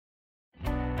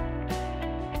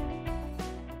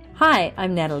Hi,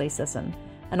 I'm Natalie Sisson,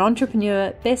 an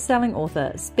entrepreneur, best-selling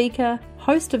author, speaker,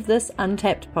 host of this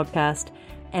Untapped podcast,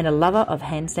 and a lover of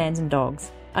handstands and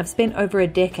dogs. I've spent over a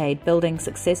decade building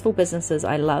successful businesses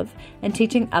I love and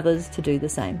teaching others to do the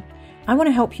same. I want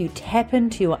to help you tap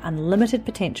into your unlimited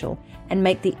potential and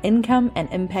make the income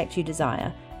and impact you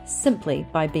desire simply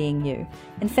by being you.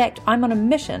 In fact, I'm on a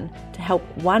mission to help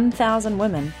 1,000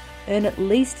 women earn at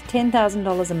least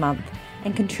 $10,000 a month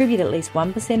and contribute at least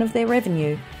 1% of their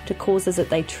revenue to causes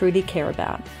that they truly care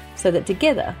about, so that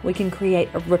together we can create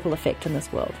a ripple effect in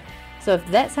this world. So if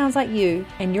that sounds like you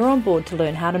and you're on board to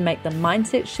learn how to make the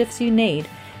mindset shifts you need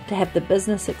to have the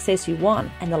business success you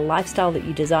want and the lifestyle that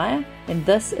you desire, then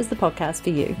this is the podcast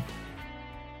for you.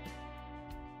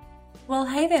 Well,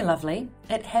 hey there, lovely.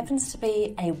 It happens to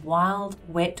be a wild,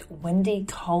 wet, windy,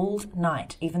 cold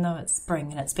night, even though it's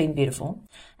spring and it's been beautiful.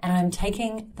 And I'm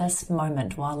taking this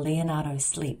moment while Leonardo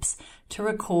sleeps to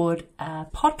record a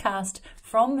podcast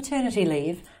from maternity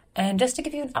leave and just to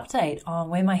give you an update on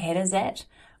where my head is at,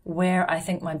 where I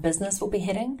think my business will be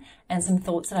heading, and some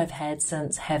thoughts that I've had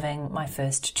since having my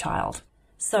first child.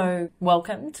 So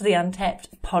welcome to the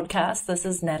Untapped podcast. This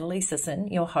is Natalie Sisson,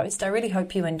 your host. I really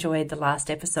hope you enjoyed the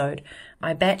last episode.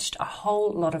 I batched a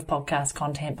whole lot of podcast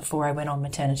content before I went on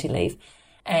maternity leave,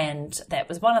 and that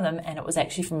was one of them, and it was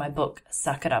actually from my book,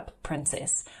 Suck It Up,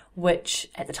 Princess, which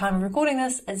at the time of recording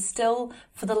this is still,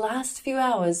 for the last few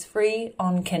hours, free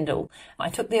on Kindle. I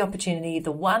took the opportunity,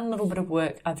 the one little bit of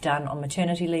work I've done on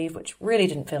maternity leave, which really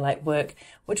didn't feel like work,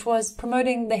 which was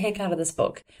promoting the heck out of this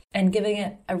book and giving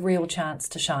it a real chance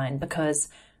to shine, because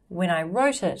when I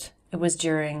wrote it, it was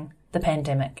during the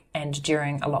pandemic and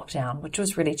during a lockdown, which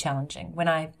was really challenging. When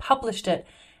I published it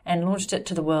and launched it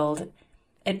to the world,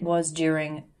 it was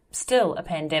during still a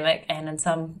pandemic and in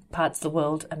some parts of the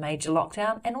world a major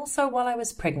lockdown, and also while I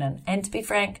was pregnant. And to be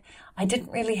frank, I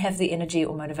didn't really have the energy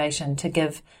or motivation to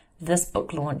give this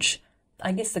book launch,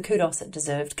 I guess, the kudos it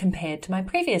deserved compared to my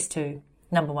previous two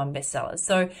 #1 bestsellers.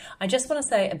 So I just want to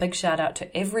say a big shout out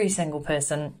to every single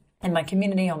person in my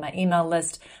community, on my email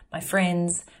list, my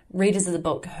friends, readers of the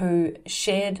book who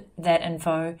shared that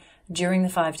info during the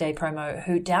 5-day promo,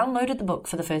 who downloaded the book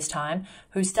for the first time,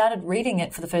 who started reading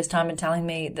it for the first time and telling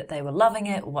me that they were loving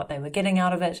it or what they were getting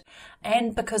out of it.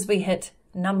 And because we hit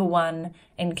 #1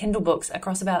 in Kindle books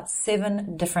across about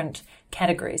 7 different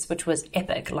categories, which was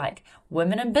epic, like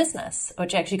women in business,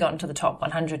 which actually got into the top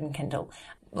 100 in Kindle,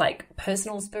 like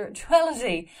personal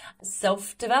spirituality,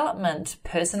 self-development,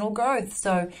 personal growth.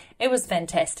 So it was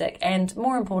fantastic. And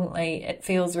more importantly, it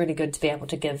feels really good to be able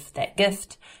to give that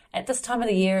gift at this time of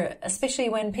the year, especially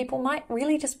when people might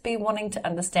really just be wanting to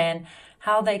understand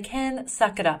how they can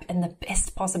suck it up in the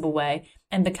best possible way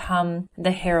and become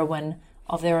the heroine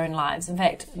of their own lives. In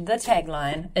fact, the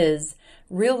tagline is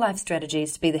real life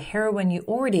strategies to be the heroine you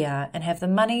already are and have the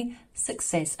money,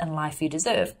 success, and life you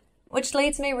deserve. Which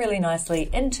leads me really nicely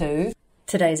into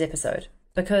today's episode,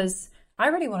 because I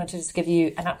really wanted to just give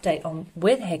you an update on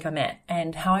where the heck I'm at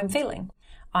and how I'm feeling.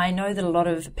 I know that a lot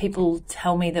of people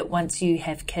tell me that once you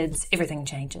have kids, everything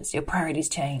changes, your priorities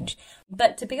change.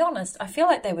 But to be honest, I feel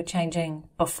like they were changing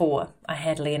before I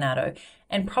had Leonardo,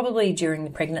 and probably during the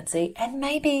pregnancy, and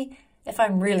maybe, if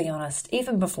I'm really honest,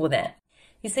 even before that.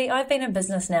 You see, I've been in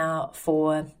business now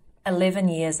for 11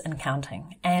 years and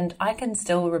counting, and I can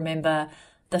still remember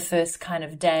the first kind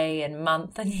of day and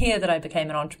month and year that I became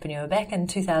an entrepreneur back in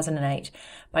 2008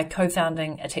 by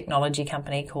co-founding a technology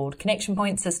company called Connection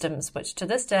Point Systems, which to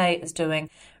this day is doing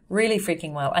really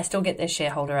freaking well. I still get their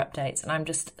shareholder updates, and I'm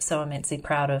just so immensely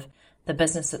proud of the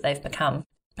business that they've become.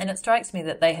 And it strikes me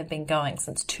that they have been going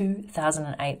since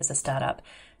 2008 as a startup.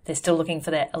 They're still looking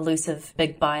for that elusive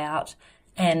big buyout,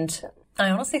 and I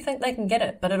honestly think they can get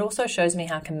it, but it also shows me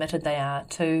how committed they are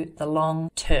to the long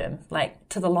term, like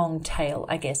to the long tail,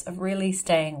 I guess, of really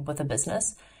staying with a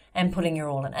business and putting your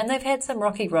all in. And they've had some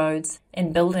rocky roads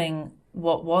in building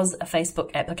what was a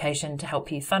Facebook application to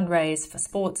help you fundraise for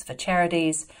sports, for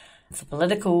charities, for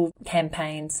political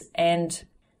campaigns, and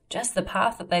just the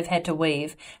path that they've had to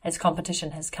weave as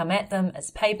competition has come at them,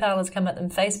 as PayPal has come at them,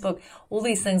 Facebook, all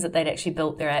these things that they'd actually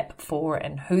built their app for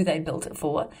and who they built it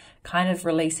for, kind of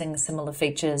releasing similar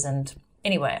features. And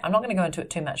anyway, I'm not going to go into it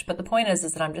too much, but the point is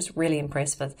that I'm just really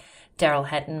impressed with Daryl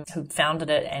Hatton, who founded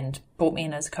it and brought me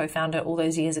in as co-founder all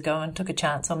those years ago and took a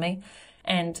chance on me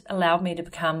and allowed me to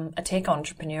become a tech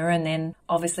entrepreneur. And then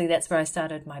obviously that's where I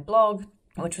started my blog,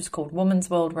 which was called Woman's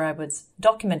World, where I was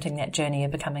documenting that journey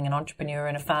of becoming an entrepreneur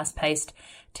in a fast-paced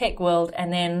tech world.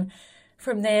 And then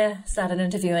from there, started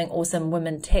interviewing awesome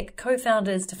women tech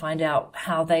co-founders to find out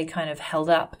how they kind of held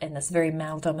up in this very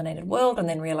male-dominated world, and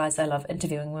then realized I love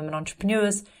interviewing women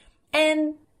entrepreneurs.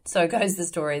 And So goes the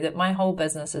story that my whole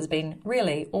business has been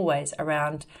really always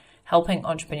around helping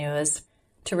entrepreneurs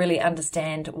to really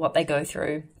understand what they go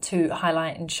through, to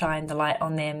highlight and shine the light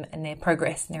on them and their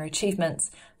progress and their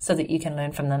achievements so that you can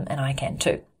learn from them, and I can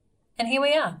too. And here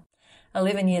we are,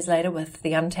 11 years later with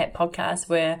the Untapped podcast,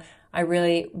 where I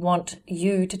really want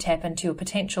you to tap into your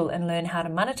potential and learn how to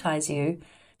monetize you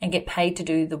and get paid to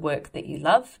do the work that you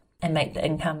love and make the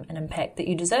income and impact that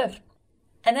you deserve.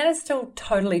 And that is still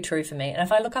totally true for me. And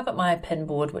if I look up at my pin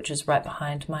board, which is right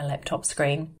behind my laptop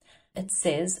screen, it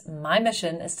says, my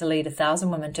mission is to lead 1,000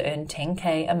 women to earn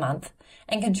 10K a month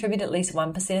and contribute at least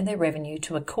 1% of their revenue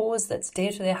to a cause that's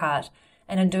dear to their heart,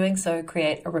 and in doing so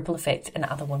create a ripple effect in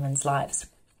other women's lives.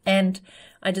 And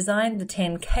I designed the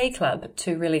 10K Club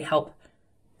to really help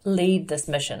lead this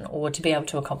mission, or to be able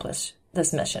to accomplish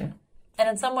this mission. And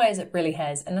in some ways it really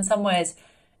has, and in some ways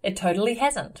it totally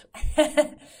hasn't.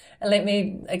 And let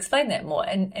me explain that more.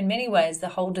 In many ways, the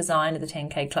whole design of the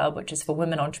 10K Club, which is for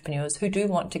women entrepreneurs who do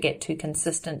want to get to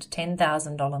consistent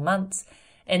 $10,000 months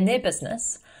in their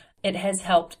business, it has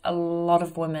helped a lot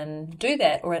of women do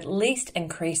that, or at least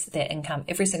increase their income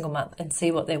every single month and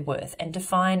see what they're worth and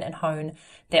define and hone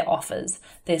their offers,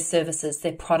 their services,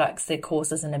 their products, their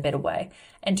courses in a better way,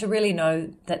 and to really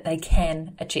know that they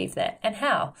can achieve that and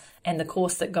how. And the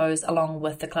course that goes along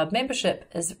with the club membership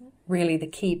is really the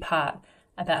key part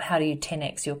about how do you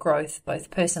 10x your growth,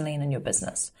 both personally and in your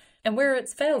business. And where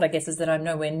it's failed, I guess, is that I'm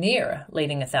nowhere near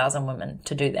leading 1,000 women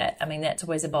to do that. I mean, that's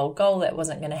always a bold goal. That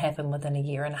wasn't going to happen within a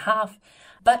year and a half.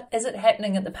 But is it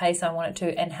happening at the pace I want it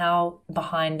to? And how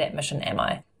behind that mission am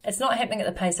I? It's not happening at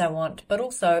the pace I want, but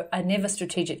also I never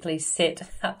strategically set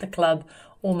up the club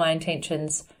or my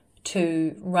intentions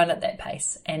to run at that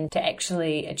pace and to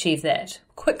actually achieve that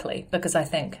quickly, because I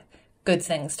think good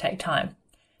things take time.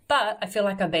 But I feel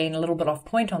like I've been a little bit off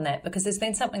point on that, because there's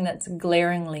been something that's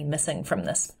glaringly missing from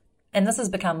this. And this has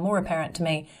become more apparent to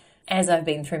me as I've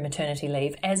been through maternity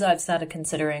leave, as I've started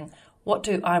considering, what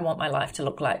do I want my life to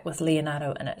look like with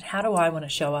Leonardo in it? How do I want to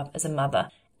show up as a mother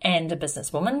and a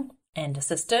businesswoman and a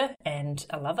sister and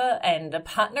a lover and a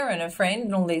partner and a friend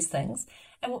and all these things?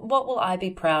 And what will I be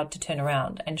proud to turn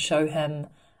around and show him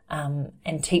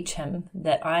and teach him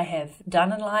that I have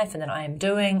done in life and that I am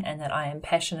doing and that I am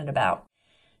passionate about?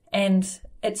 And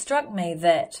it struck me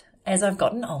that as I've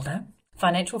gotten older,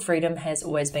 financial freedom has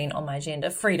always been on my agenda.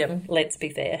 Freedom, let's be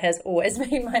fair, has always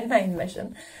been my main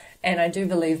mission. And I do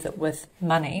believe that with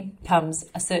money comes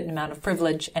a certain amount of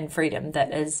privilege and freedom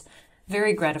that is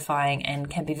very gratifying and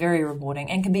can be very rewarding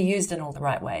and can be used in all the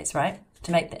right ways, right?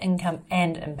 To make the income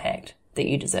and impact that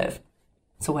you deserve.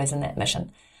 It's always in that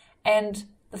mission. And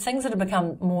the things that have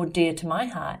become more dear to my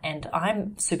heart and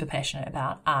I'm super passionate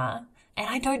about are, and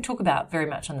I don't talk about very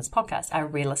much on this podcast, are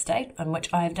real estate, in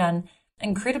which I have done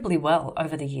incredibly well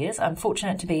over the years. I'm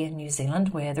fortunate to be in New Zealand,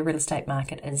 where the real estate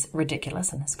market is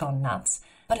ridiculous and has gone nuts.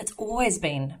 But it's always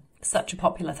been such a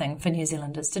popular thing for New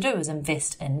Zealanders to do, is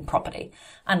invest in property.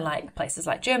 Unlike places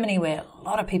like Germany, where a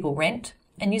lot of people rent,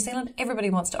 in New Zealand, everybody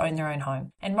wants to own their own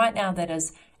home. And right now, that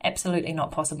is absolutely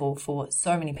not possible for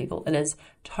so many people. It is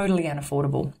totally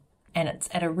unaffordable. And it's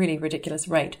at a really ridiculous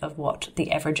rate of what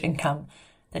the average income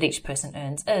that each person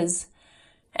earns is.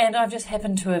 And I've just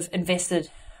happened to have invested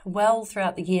well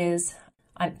throughout the years.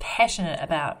 I'm passionate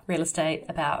about real estate,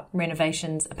 about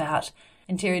renovations, about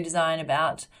interior design,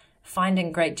 about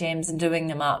finding great gems and doing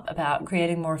them up, about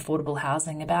creating more affordable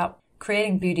housing, about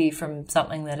creating beauty from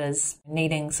something that is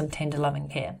needing some tender loving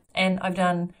care. And I've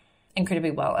done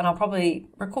incredibly well. And I'll probably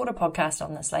record a podcast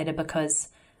on this later, because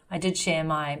I did share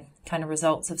my kind of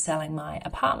results of selling my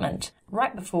apartment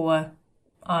right before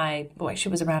it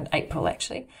was around April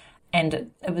actually.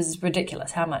 And it was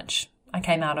ridiculous how much I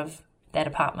came out of that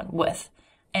apartment with.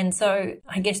 And so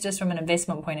I guess just from an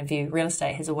investment point of view, real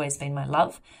estate has always been my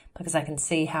love, because I can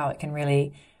see how it can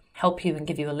really help you and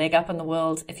give you a leg up in the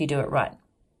world if you do it right.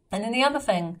 And then the other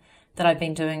thing that I've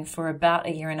been doing for about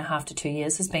 1.5 to 2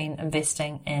 years has been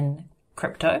investing in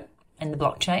crypto and the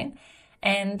blockchain.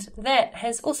 And that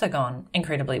has also gone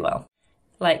incredibly well,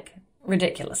 like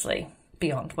ridiculously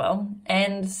beyond well.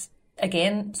 And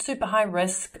again, super high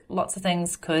risk, lots of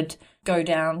things could go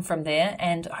down from there.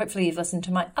 And hopefully you've listened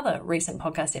to my other recent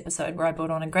podcast episode where I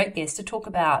brought on a great guest to talk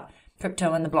about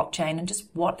crypto and the blockchain and just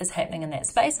what is happening in that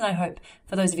space. And I hope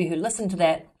for those of you who listened to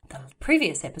that, the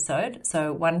previous episode,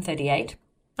 so 138,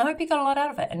 I hope you got a lot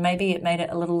out of it, and maybe it made it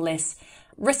a little less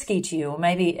risky to you, or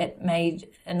maybe it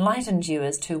enlightened you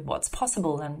as to what's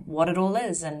possible and what it all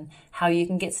is and how you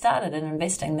can get started in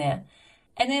investing there.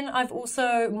 And then I've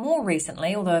also more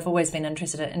recently, although I've always been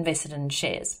invested in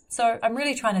shares. So I'm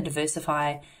really trying to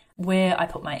diversify where I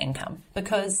put my income,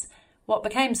 because what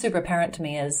became super apparent to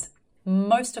me is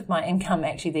most of my income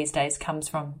actually these days comes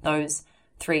from those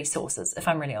three sources, if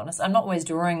I'm really honest. I'm not always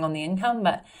drawing on the income,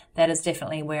 but that is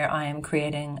definitely where I am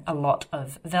creating a lot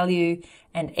of value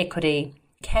and equity,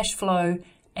 cash flow,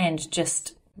 and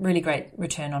just really great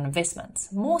return on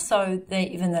investments. More so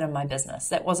even than in my business.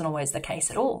 That wasn't always the case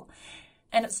at all.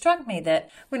 And it struck me that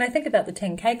when I think about the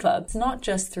 10K Club, it's not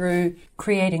just through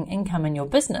creating income in your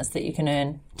business that you can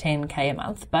earn 10K a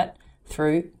month, but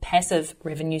through passive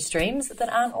revenue streams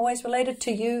that aren't always related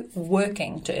to you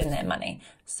working to earn that money.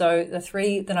 So the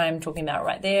three that I'm talking about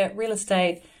right there, real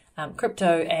estate,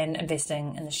 crypto, and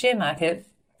investing in the share market,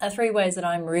 are three ways that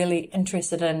I'm really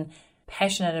interested in,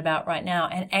 passionate about right now,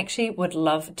 and actually would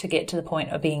love to get to the point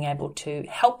of being able to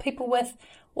help people with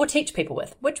or teach people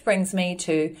with, which brings me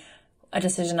to a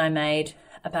decision I made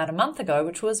about a month ago,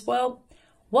 which was, well,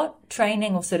 what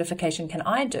training or certification can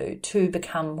I do to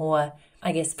become more,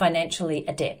 I guess, financially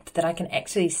adept, that I can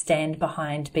actually stand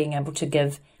behind being able to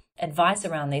give advice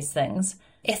around these things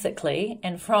ethically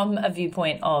and from a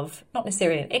viewpoint of not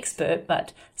necessarily an expert,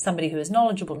 but somebody who is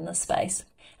knowledgeable in this space.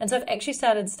 And so I've actually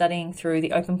started studying through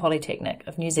the Open Polytechnic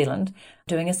of New Zealand,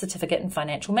 doing a certificate in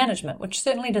financial management, which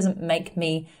certainly doesn't make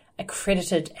me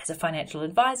accredited as a financial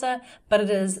advisor, but it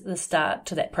is the start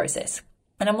to that process.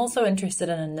 And I'm also interested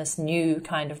in this new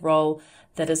kind of role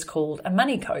that is called a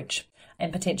money coach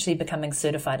and potentially becoming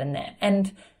certified in that.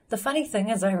 And the funny thing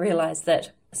is I realized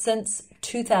that since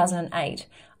 2008,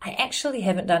 I actually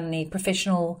haven't done any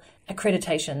professional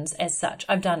accreditations as such.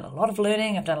 I've done a lot of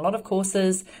learning, I've done a lot of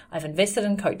courses, I've invested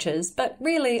in coaches, but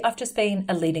really I've just been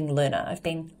a leading learner. I've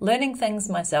been learning things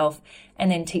myself and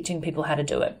then teaching people how to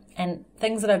do it. And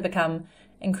things that I've become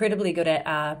incredibly good at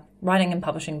are writing and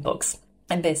publishing books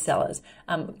and bestsellers,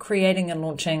 creating and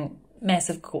launching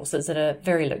massive courses that are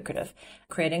very lucrative,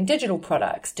 creating digital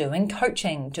products, doing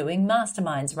coaching, doing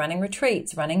masterminds, running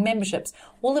retreats, running memberships,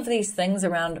 all of these things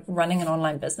around running an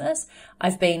online business.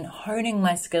 I've been honing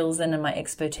my skills and my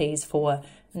expertise for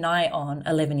nigh on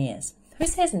 11 years. Who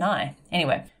says nigh?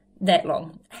 Anyway, that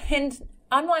long. And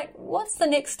I'm like, what's the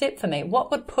next step for me?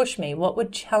 What would push me? What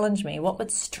would challenge me? What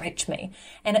would stretch me?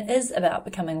 And it is about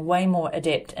becoming way more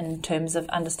adept in terms of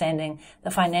understanding the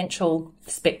financial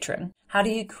spectrum. How do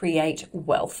you create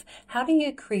wealth? How do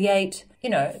you create,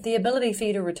 the ability for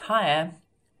you to retire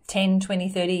 10, 20,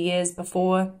 30 years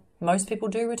before most people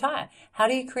do retire? How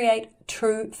do you create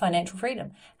true financial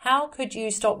freedom? How could you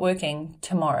stop working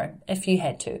tomorrow if you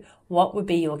had to? What would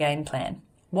be your game plan?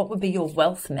 What would be your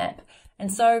wealth map?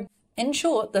 And so, in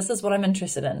short, this is what I'm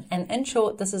interested in. And in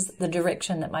short, this is the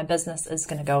direction that my business is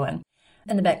going to go in.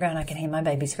 In the background, I can hear my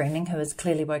baby screaming, who is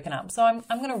clearly woken up. So I'm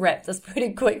going to wrap this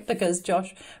pretty quick because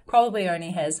Josh probably only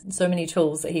has so many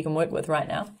tools that he can work with right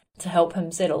now to help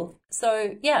him settle.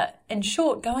 So yeah, in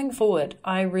short, going forward,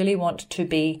 I really want to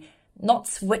be not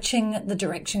switching the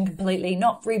direction completely,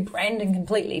 not rebranding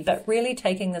completely, but really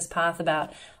taking this path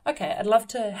about, okay, I'd love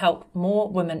to help more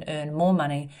women earn more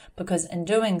money, because in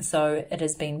doing so, it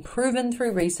has been proven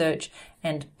through research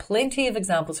and plenty of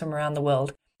examples from around the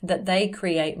world that they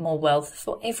create more wealth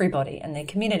for everybody in their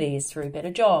communities through better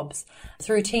jobs,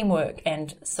 through teamwork,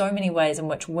 and so many ways in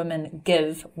which women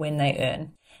give when they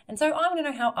earn. And so I want to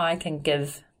know how I can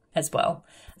give as well.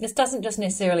 This doesn't just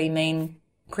necessarily mean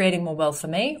creating more wealth for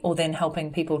me or then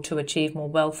helping people to achieve more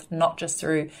wealth, not just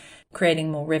through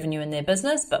creating more revenue in their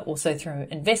business, but also through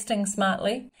investing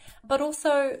smartly. But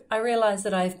also I realize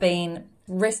that I've been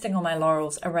resting on my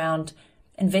laurels around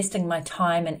investing my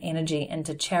time and energy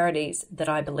into charities that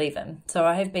I believe in. So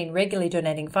I have been regularly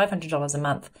donating $500 a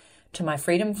month to my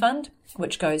Freedom Fund,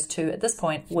 which goes to, at this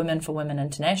point, Women for Women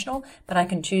International, but I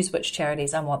can choose which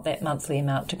charities I want that monthly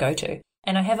amount to go to.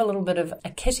 And I have a little bit of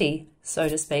a kitty, so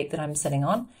to speak, that I'm sitting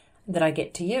on that I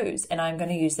get to use. And I'm going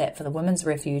to use that for the Women's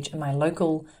Refuge in my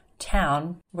local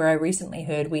town, where I recently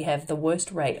heard we have the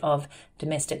worst rate of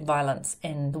domestic violence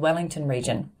in the Wellington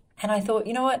region. And I thought,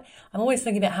 you know what? I'm always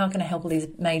thinking about how can I help all these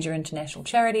major international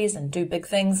charities and do big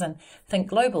things and think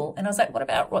global. And I was like, what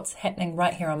about what's happening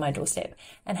right here on my doorstep?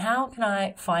 And how can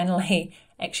I finally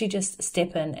actually just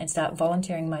step in and start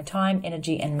volunteering my time,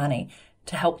 energy, and money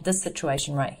to help this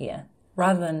situation right here?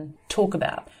 Rather than talk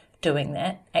about doing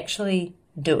that, actually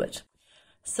do it.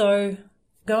 So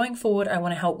going forward, I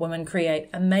want to help women create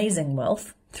amazing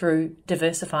wealth through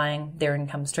diversifying their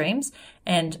income streams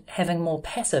and having more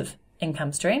passive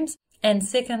income streams. And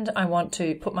second, I want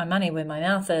to put my money where my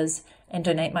mouth is and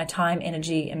donate my time,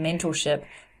 energy, and mentorship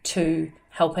to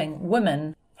helping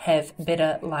women have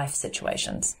better life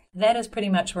situations. That is pretty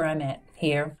much where I'm at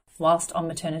here. Whilst on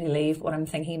maternity leave, what I'm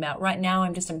thinking about right now,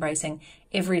 I'm just embracing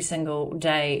every single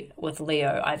day with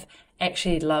Leo. I've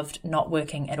actually loved not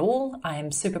working at all. I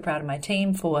am super proud of my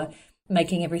team for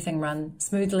making everything run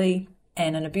smoothly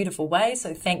and in a beautiful way.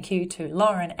 So thank you to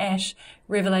Lauren, Ash,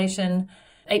 Revelation,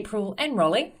 April and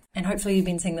Rolly. And hopefully you've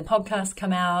been seeing the podcast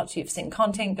come out. You've seen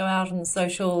content go out on the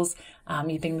socials.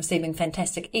 You've been receiving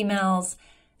fantastic emails.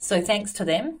 So thanks to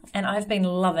them. And I've been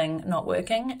loving not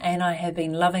working, and I have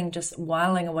been loving just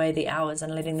whiling away the hours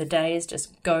and letting the days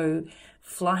just go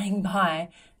flying by,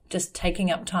 just taking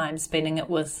up time, spending it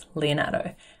with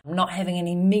Leonardo, not having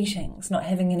any meetings, not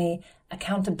having any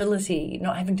accountability,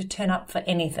 not having to turn up for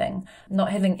anything,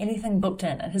 not having anything booked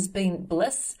in. It has been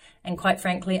bliss, and quite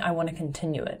frankly, I want to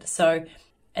continue it. So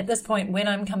at this point, when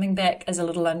I'm coming back is a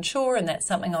little unsure, and that's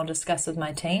something I'll discuss with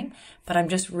my team, but I'm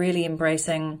just really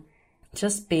embracing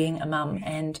just being a mum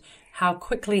and how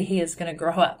quickly he is going to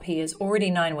grow up. He is already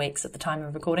 9 weeks at the time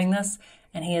of recording this,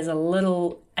 and he is a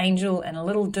little angel and a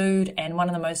little dude and one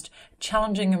of the most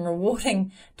challenging and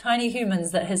rewarding tiny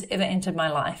humans that has ever entered my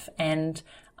life. And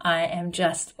I am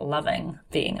just loving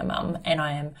being a mum, and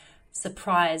I am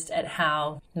surprised at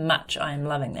how much I am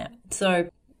loving that. So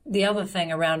the other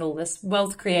thing around all this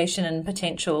wealth creation and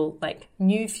potential like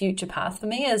new future path for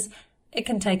me is it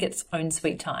can take its own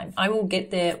sweet time. I will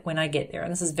get there when I get there.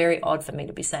 And this is very odd for me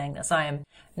to be saying this. I am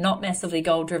not massively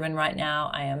goal driven right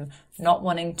now. I am not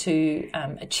wanting to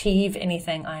achieve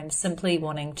anything. I am simply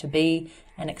wanting to be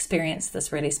and experience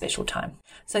this really special time.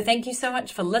 So thank you so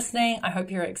much for listening. I hope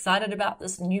you're excited about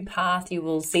this new path. You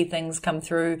will see things come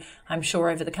through, I'm sure,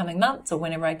 over the coming months or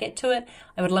whenever I get to it.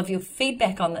 I would love your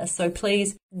feedback on this. So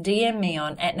please DM me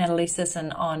on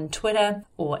 @NatalieSisson on Twitter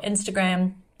or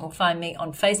Instagram, or find me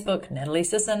on Facebook, Natalie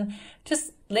Sisson.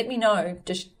 Just let me know.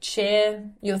 Just share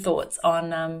your thoughts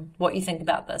on what you think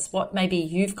about this, what maybe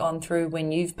you've gone through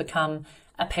when you've become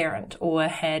a parent or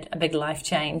had a big life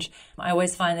change. I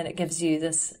always find that it gives you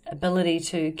this ability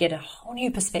to get a whole new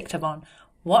perspective on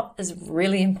what is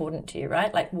really important to you,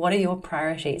 right? Like, what are your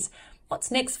priorities?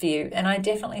 What's next for you? And I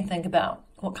definitely think about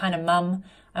what kind of mum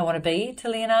I want to be to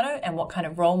Leonardo and what kind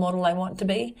of role model I want to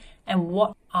be and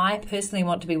what I personally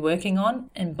want to be working on,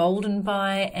 emboldened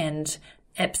by, and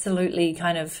absolutely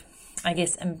kind of, I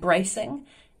guess, embracing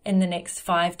in the next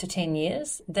 5 to 10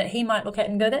 years that he might look at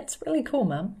and go, that's really cool,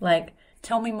 Mum. Like,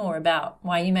 tell me more about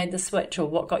why you made the switch or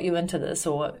what got you into this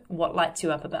or what lights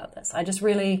you up about this. I'm just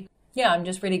really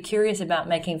curious about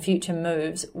making future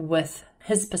moves with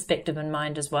his perspective in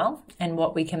mind as well, and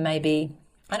what we can maybe,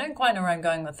 I don't quite know where I'm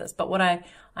going with this, but what I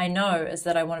know is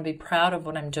that I want to be proud of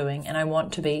what I'm doing, and I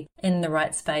want to be in the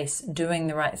right space, doing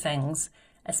the right things,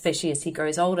 especially as he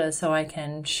grows older, so I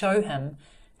can show him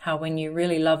how when you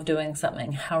really love doing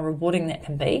something, how rewarding that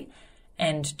can be,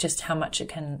 and just how much it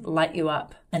can light you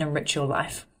up and enrich your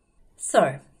life.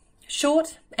 So,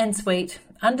 short and sweet,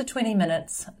 under 20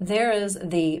 minutes, there is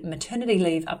the maternity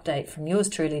leave update from yours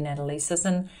truly, Natalie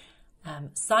Sisson.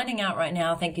 Signing out right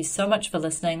now. Thank you so much for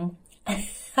listening.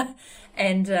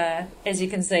 And as you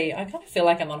can see, I kind of feel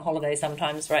like I'm on holiday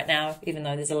sometimes right now, even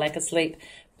though there's a lack of sleep,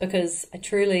 because I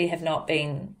truly have not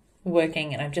been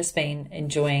working, and I've just been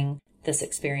enjoying this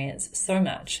experience so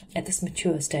much at this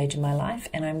mature stage in my life.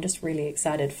 And I'm just really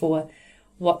excited for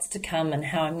what's to come and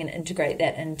how I'm going to integrate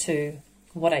that into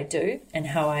what I do and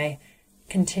how I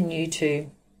continue to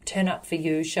turn up for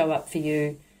you, show up for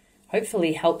you,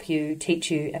 hopefully help you, teach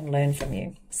you, and learn from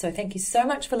you. So thank you so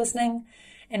much for listening.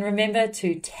 And remember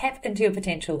to tap into your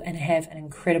potential and have an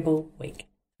incredible week.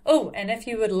 Oh, and if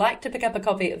you would like to pick up a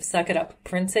copy of Suck It Up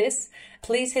Princess,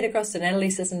 please head across to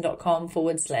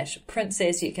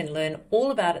nataliesisson.com/princess. You can learn all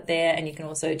about it there, and you can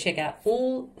also check out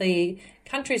all the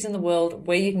countries in the world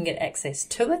where you can get access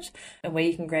to it and where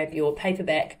you can grab your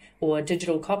paperback or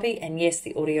digital copy. And yes,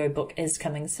 the audiobook is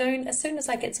coming soon as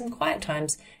I get some quiet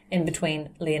times in between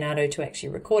Leonardo to actually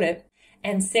record it.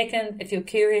 And second, if you're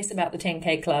curious about the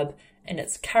 10K Club and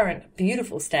its current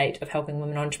beautiful state of helping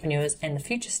women entrepreneurs and the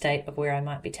future state of where I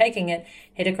might be taking it,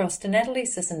 head across to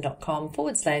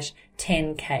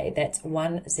nataliesisson.com/10K. That's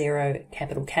 10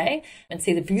 capital K, and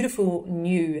see the beautiful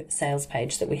new sales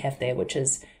page that we have there, which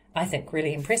is, I think,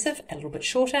 really impressive, a little bit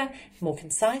shorter, more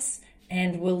concise,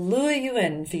 and will lure you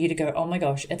in for you to go, oh my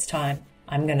gosh, it's time.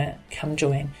 I'm going to come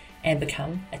join and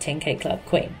become a 10K Club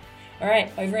queen. All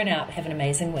right, over and out. Have an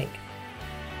amazing week.